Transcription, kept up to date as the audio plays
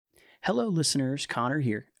Hello, listeners. Connor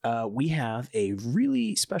here. We have a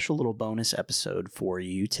really special little bonus episode for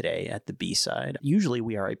you today at the B-side. Usually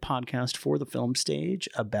we are a podcast for the film stage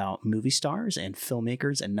about movie stars and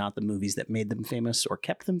filmmakers, and not the movies that made them famous or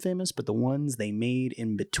kept them famous, but the ones they made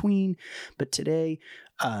in between. But today,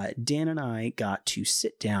 Dan and I got to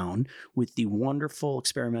sit down with the wonderful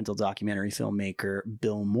experimental documentary filmmaker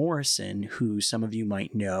Bill Morrison, who some of you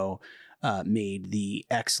might know made the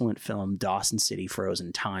excellent film Dawson City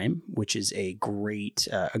Frozen Time, which is a great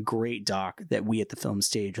doc that we at the film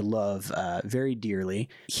stage love very dearly.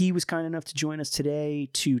 He was kind enough to join us today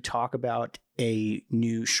to talk about a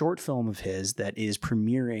new short film of his that is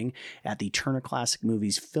premiering at the Turner Classic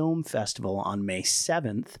Movies Film Festival on May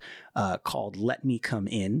 7th called Let Me Come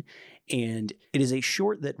In. And it is a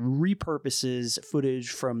short that repurposes footage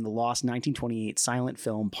from the lost 1928 silent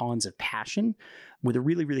film Pawns of Passion with a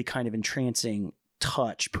really, really kind of entrancing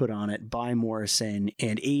touch put on it by Morrison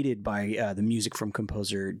and aided by the music from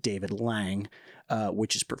composer David Lang,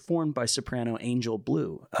 which is performed by soprano Angel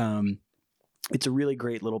Blue. It's a really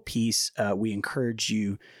great little piece. We encourage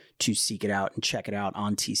you to seek it out and check it out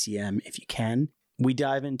on TCM if you can. We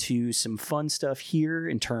dive into some fun stuff here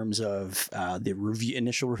in terms of the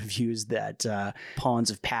initial reviews that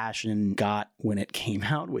Pawns of Passion got when it came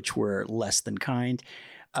out, which were less than kind.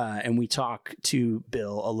 And we talk to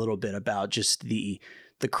Bill a little bit about just the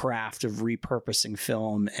craft of repurposing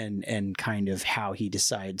film and kind of how he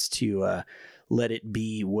decides to let it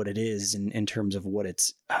be what it is in terms of what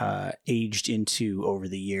it's aged into over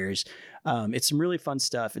the years. It's some really fun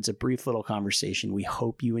stuff. It's a brief little conversation. We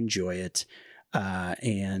hope you enjoy it.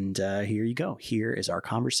 And here you go. Here is our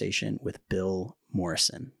conversation with Bill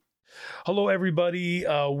Morrison. Hello, everybody.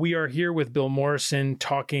 We are here with Bill Morrison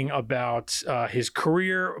talking about his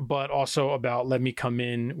career, but also about Let Me Come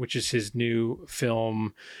In, which is his new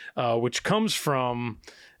film, which comes from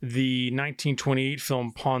the 1928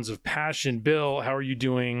 film Pawns of Passion. Bill, how are you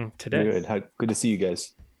doing today? Good. Good to see you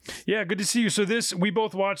guys. Yeah, good to see you. So we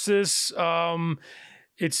both watched this.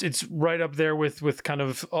 It's right up there with kind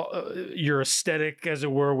of your aesthetic, as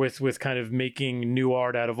it were, with kind of making new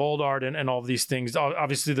art out of old art and all of these things.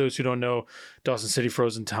 Obviously, those who don't know, Dawson City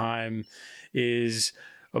Frozen Time is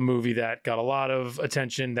a movie that got a lot of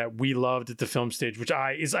attention that we loved at the film stage, which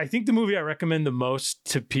I think the movie I recommend the most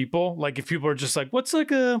to people. Like if people are just like, what's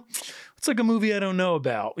like a movie I don't know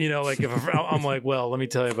about, like if I'm like, well, let me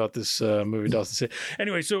tell you about this movie Dawson City.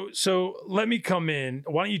 Anyway, so Let Me Come In.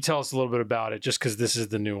 Why don't you tell us a little bit about it, just because this is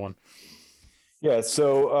the new one? Yeah.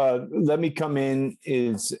 So Let Me Come In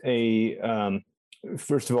is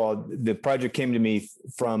first of all, the project came to me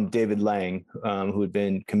from David Lang, who had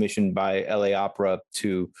been commissioned by LA Opera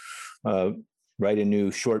to write a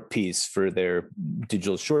new short piece for their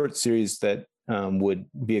digital short series that would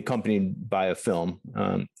be accompanied by a film.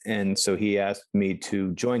 And so he asked me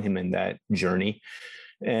to join him in that journey.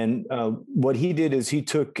 And what he did is he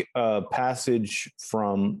took a passage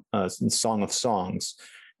from Song of Songs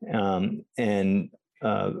and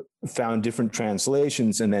found different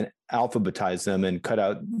translations and then alphabetized them and cut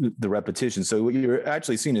out the repetition. So what you're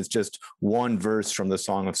actually seeing is just one verse from the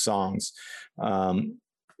Song of Songs,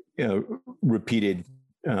 repeated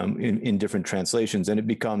in different translations, and it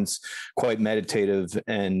becomes quite meditative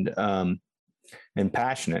and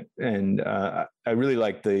passionate. And I really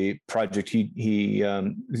like the project. He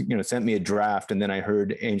sent me a draft, and then I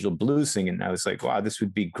heard Angel Blue sing, and I was like, wow, this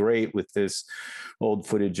would be great with this old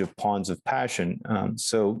footage of Pawns of Passion.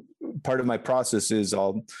 So part of my process is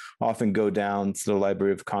I'll often go down to the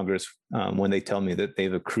Library of Congress when they tell me that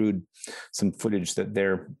they've accrued some footage that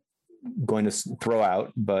they're going to throw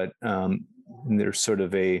out, but there's sort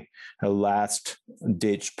of a last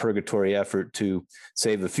ditch purgatory effort to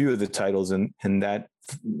save a few of the titles, and that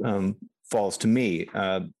falls to me.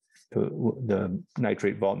 The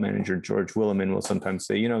Nitrate Vault manager, George Williman, will sometimes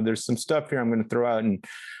say, there's some stuff here I'm going to throw out and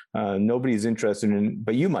nobody's interested in,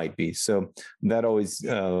 but you might be. So that always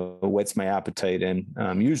whets my appetite. And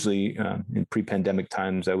usually in pre-pandemic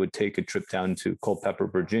times, I would take a trip down to Culpeper,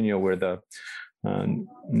 Virginia, where the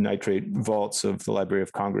nitrate vaults of the Library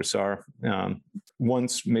of Congress are,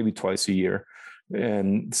 once, maybe twice a year,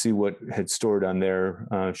 and see what had stored on their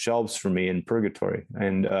shelves for me in purgatory.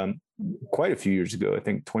 And quite a few years ago, I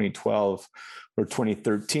think 2012 or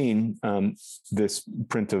 2013, this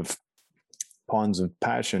print of Pawns of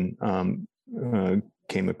Passion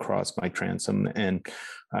came across my transom, and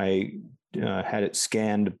I had it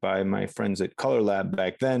scanned by my friends at Color Lab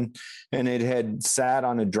back then, and it had sat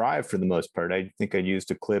on a drive for the most part. I think I used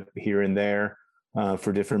a clip here and there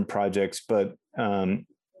for different projects, but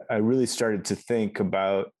I really started to think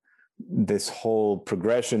about this whole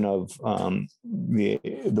progression of the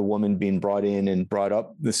woman being brought in and brought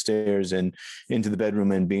up the stairs and into the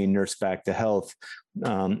bedroom and being nursed back to health,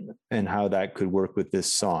 and how that could work with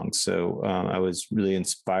this song. So I was really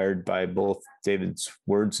inspired by both David's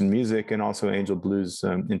words and music and also Angel Blue's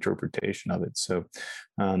interpretation of it. So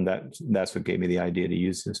that's what gave me the idea to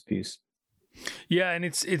use this piece. Yeah, and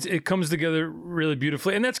it comes together really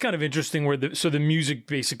beautifully, and that's kind of interesting. Where the music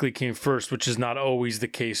basically came first, which is not always the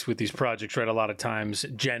case with these projects, right? A lot of times,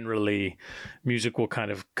 generally, music will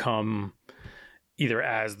kind of come either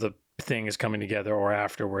as the thing is coming together or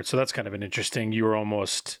afterwards. So that's kind of an interesting. You were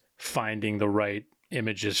almost finding the right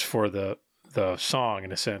images for the song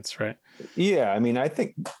in a sense, right? Yeah, I mean, I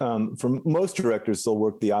think for most directors, they'll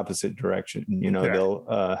work the opposite direction. They'll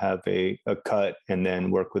have a cut and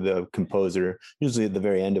then work with a composer, usually at the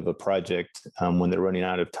very end of a project when they're running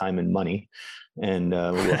out of time and money, and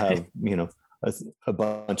we'll have a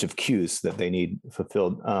bunch of cues that they need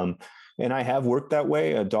fulfilled. And I have worked that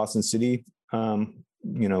way at Dawson City.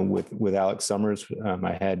 With Alex Summers,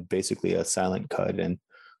 I had basically a silent cut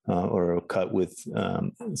or a cut with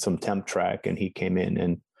some temp track, and he came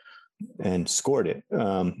in and scored it.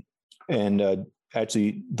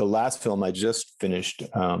 Actually, the last film I just finished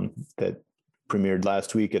that premiered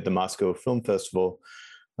last week at the Moscow Film Festival,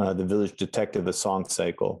 The Village Detective, a Song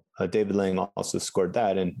Cycle. David Lang also scored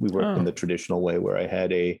that, and we worked in the traditional way where I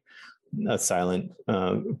had a silent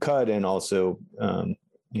cut and also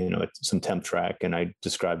some temp track, and I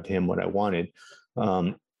described to him what I wanted.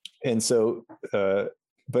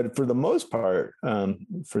 But for the most part,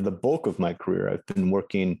 for the bulk of my career, I've been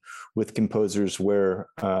working with composers where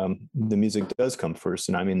the music does come first,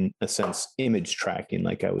 and I'm in a sense image tracking,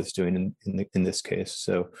 like I was doing in this case.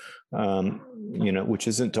 So, which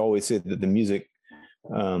isn't to always say that the music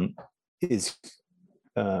is.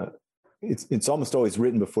 It's almost always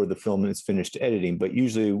written before the film is finished editing, but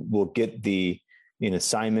usually we'll get an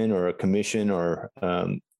assignment or a commission or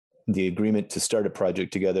the agreement to start a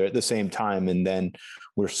project together at the same time, and then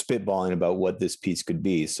we're spitballing about what this piece could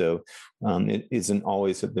be. So it isn't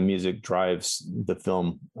always that the music drives the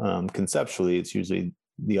film conceptually. It's usually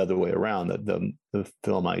the other way around, that the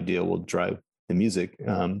film idea will drive the music.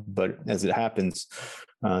 But as it happens,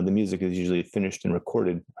 the music is usually finished and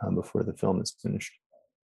recorded before the film is finished.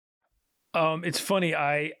 It's funny.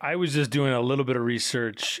 I was just doing a little bit of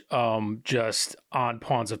research just on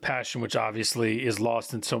Pawns of Passion, which obviously is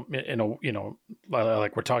lost like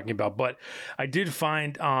we're talking about. But I did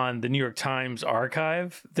find on the New York Times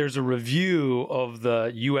archive, there's a review of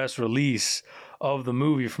the U.S. release of the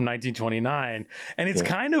movie from 1929, and it's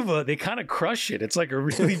kind of they kind of crush it. It's like a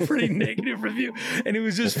really pretty negative review, and it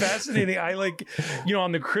was just fascinating. I like,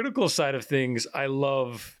 on the critical side of things, I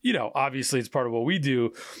love, obviously it's part of what we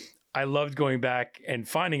do. I loved going back and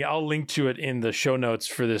finding it. I'll link to it in the show notes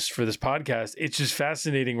for this podcast. It's just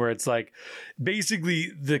fascinating where it's like, basically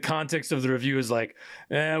the context of the review is like,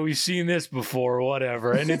 we've seen this before or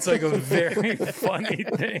whatever. And it's like a very funny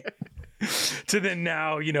thing to then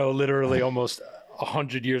now, literally almost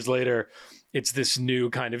 100 years later, it's this new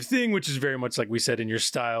kind of thing, which is very much like we said in your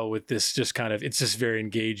style with this just kind of, it's just very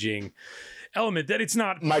engaging element that it's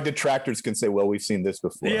not. My detractors can say, well, we've seen this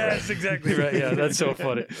before. Yeah, that's exactly right. Yeah, that's so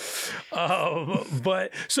funny.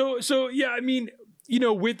 But so yeah, I mean,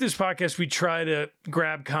 with this podcast, we try to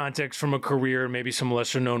grab context from a career, maybe some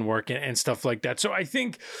lesser known work and stuff like that. So I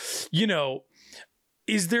think,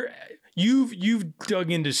 is there, you've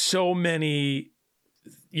dug into so many,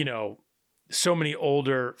 so many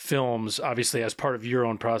older films, obviously as part of your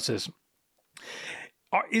own process.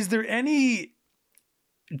 Is there any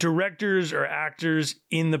directors or actors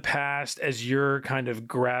in the past, as you're kind of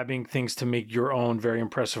grabbing things to make your own very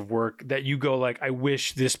impressive work, that you go like, I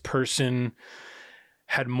wish this person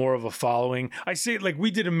had more of a following? I say, like,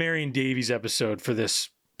 we did a Marion Davies episode for this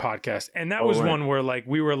podcast, and that was one where like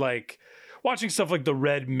we were like watching stuff like The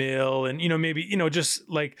Red Mill and maybe just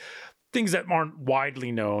like things that aren't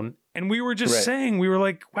widely known, and we were just saying, we were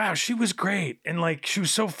like, wow, she was great, and like she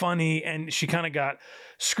was so funny, and she kind of got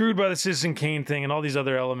screwed by the Citizen Kane thing and all these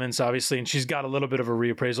other elements, obviously, and she's got a little bit of a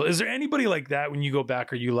reappraisal. Is there anybody like that when you go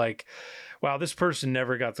back, are you like, wow, this person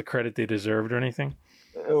never got the credit they deserved or anything?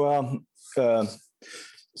 Well, I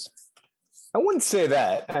wouldn't say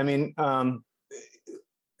that. I mean,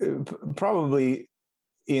 probably,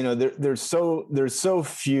 there's so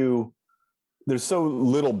little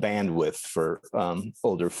bandwidth for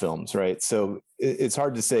older films, right? So it's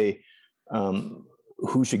hard to say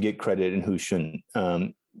who should get credit and who shouldn't.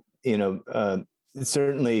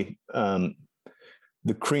 Certainly the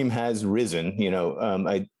cream has risen.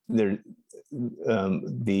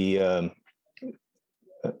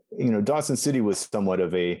 Dawson City was somewhat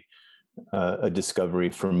of a discovery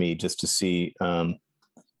for me, just to see,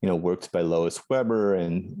 works by Lois Weber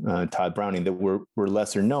and Todd Browning that were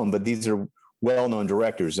lesser known, but these are well-known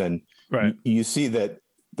directors, and right. You see that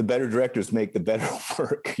the better directors make the better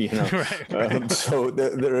work. Right. So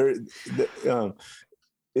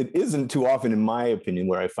it isn't too often, in my opinion,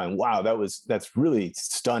 where I find, wow, that's really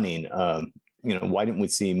stunning. Why didn't we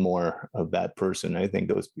see more of that person? I think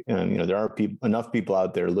those, there are enough people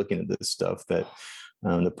out there looking at this stuff that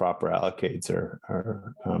the proper allocates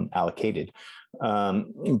are allocated.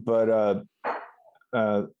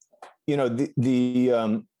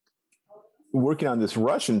 Working on this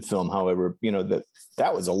Russian film, however,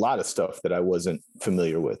 that was a lot of stuff that I wasn't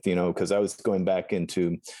familiar with, because I was going back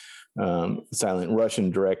into silent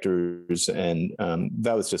Russian directors, and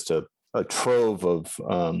that was just a trove of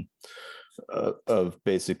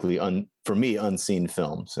basically, for me, unseen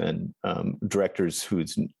films, and directors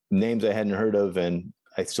whose names I hadn't heard of and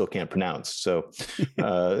I still can't pronounce. So,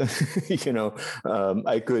 I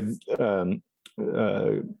could,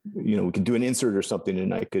 we could do an insert or something,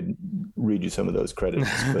 and I could read you some of those credits,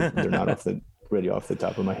 but they're not off the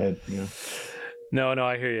top of my head. No,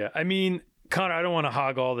 I hear you. I mean, Connor, I don't want to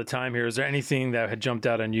hog all the time here. Is there anything that had jumped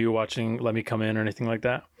out on you watching Let Me Come In or anything like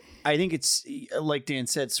that? I think it's, like Dan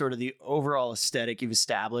said, sort of the overall aesthetic you've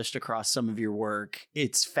established across some of your work.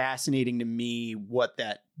 It's fascinating to me what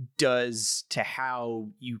that does to how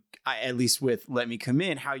at least with Let Me Come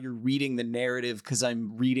In, how you're reading the narrative, because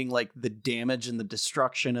I'm reading like the damage and the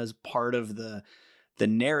destruction as part of the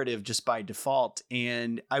narrative just by default.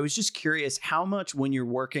 And I was just curious, how much, when you're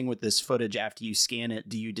working with this footage after you scan it,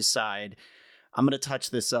 do you decide, I'm going to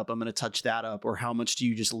touch this up, I'm going to touch that up, or how much do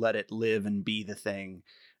you just let it live and be the thing?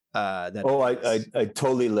 I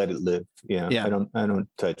totally let it live. Yeah. I don't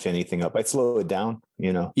touch anything up. I slow it down,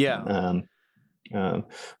 Yeah.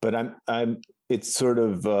 But it's sort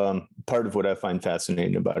of part of what I find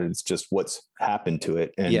fascinating about it. It's just what's happened to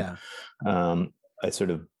it. And I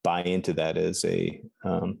sort of buy into that as a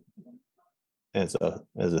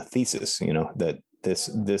thesis, that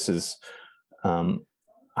this is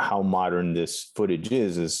how modern this footage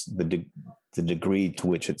is the degree to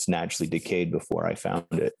which it's naturally decayed before I found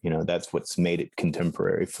it. That's what's made it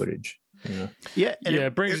contemporary footage. Yeah.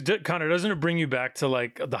 It brings, Connor, doesn't it bring you back to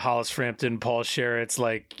like the Hollis Frampton, Paul Sherritt's,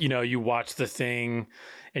 like, you watch the thing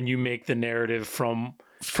and you make the narrative from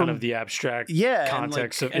kind of the abstract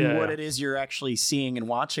context and what it is you're actually seeing and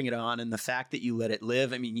watching it on, and the fact that you let it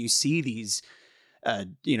live. I mean, you see these,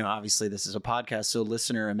 obviously this is a podcast, so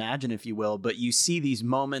listener, imagine if you will, but you see these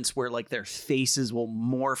moments where like their faces will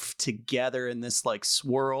morph together in this like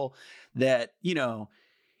swirl that,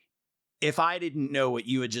 if I didn't know what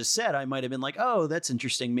you had just said, I might have been like, oh, that's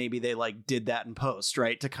interesting. Maybe they like did that in post,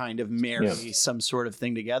 right? To kind of marry some sort of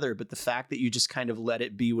thing together. But the fact that you just kind of let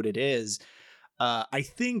it be what it is, I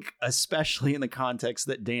think, especially in the context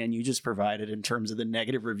that Dan, you just provided in terms of the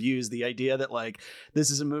negative reviews, the idea that like,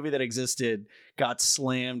 this is a movie that existed, got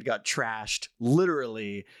slammed, got trashed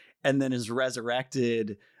literally, and then is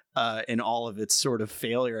resurrected in all of its sort of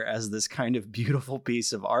failure as this kind of beautiful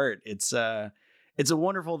piece of art. It's a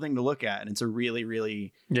wonderful thing to look at, and it's a really,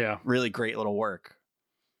 really, really great little work.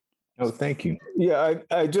 Oh, thank you. Yeah,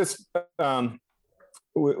 I just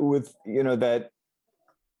with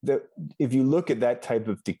that if you look at that type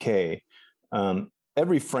of decay,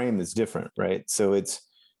 every frame is different, right? So it's,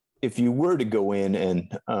 if you were to go in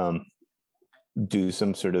and do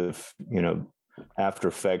some sort of After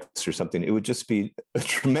Effects or something, it would just be a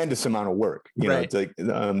tremendous amount of work. It's like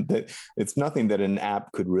it's nothing that an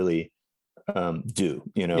app could really do.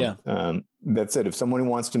 That said, if someone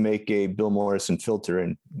wants to make a Bill Morrison filter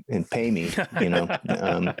and pay me,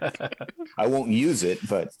 I won't use it,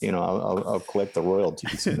 but I'll collect the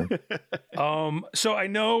royalties. So I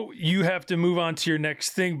know you have to move on to your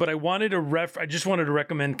next thing, but I just wanted to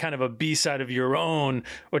recommend kind of a B-side of your own,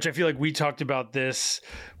 which I feel like we talked about this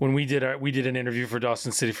when we did an interview for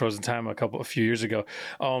Dawson City Frozen Time a few years ago.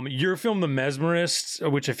 Your film, The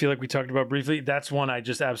Mesmerist, which I feel like we talked about briefly, that's one I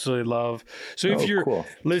just absolutely love. So if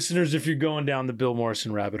listeners, if you're going down the Bill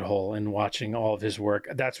Morrison rabbit hole and watching all of his work,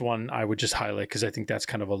 that's one I would just highlight, because I think that's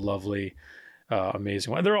kind of a lovely,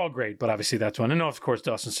 amazing one. They're all great, but obviously that's one. And of course,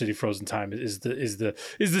 Dawson City Frozen Time is the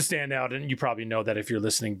standout, and you probably know that if you're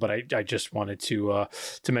listening. But I just wanted to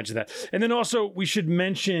mention that. And then also we should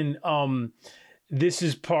mention, this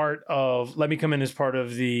is part of, Let Me Come In is part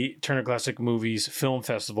of the Turner Classic Movies Film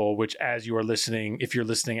Festival, which, as you are listening, if you're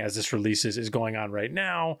listening as this releases, is going on right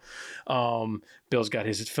now. Bill's got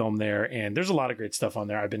his film there, and there's a lot of great stuff on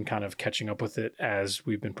there. I've been kind of catching up with it as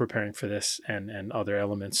we've been preparing for this and other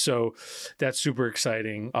elements. So that's super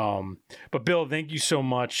exciting. But Bill, thank you so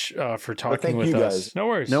much for talking with us. Guys. No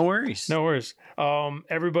worries. No worries. No worries.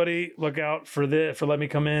 Everybody look out for Let Me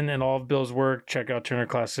Come In and all of Bill's work. Check out Turner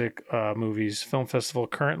Classic Movies Film Festival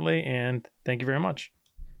currently, and thank you very much.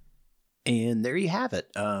 And there you have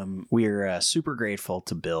it. We're super grateful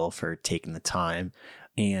to Bill for taking the time.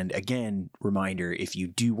 And again, reminder, if you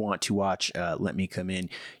do want to watch Let Me Come In,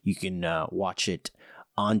 you can watch it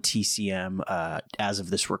on TCM as of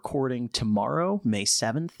this recording tomorrow, May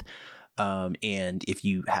 7th. And if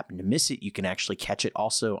you happen to miss it, you can actually catch it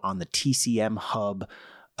also on the TCM Hub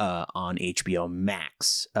on HBO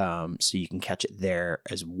Max. So you can catch it there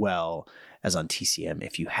as well as on TCM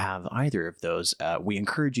if you have either of those. We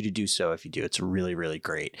encourage you to do so if you do. It's a really, really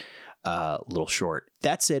great little short.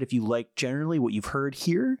 That said, if you like generally what you've heard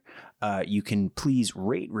here, you can please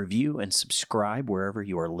rate, review, and subscribe wherever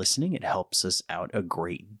you are listening. It helps us out a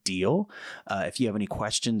great deal. If you have any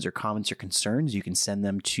questions or comments or concerns, you can send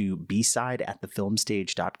them to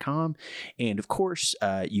bside@thefilmstage.com. And of course,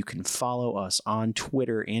 you can follow us on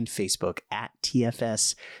Twitter and Facebook at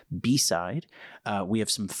TFS Bside. We have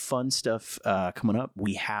some fun stuff coming up.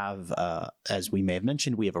 We have, as we may have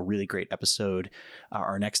mentioned, we have a really great episode.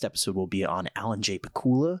 Our next episode will be on Alan J.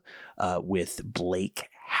 Pakula with Blake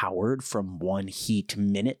Howard from One Heat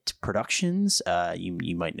Minute Productions.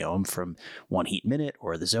 You might know him from One Heat Minute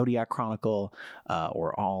or the Zodiac Chronicle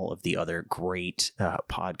or all of the other great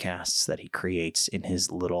podcasts that he creates in his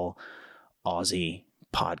little Aussie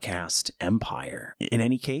podcast empire. In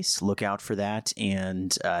any case, look out for that,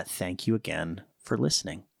 and thank you again for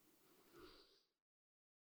listening.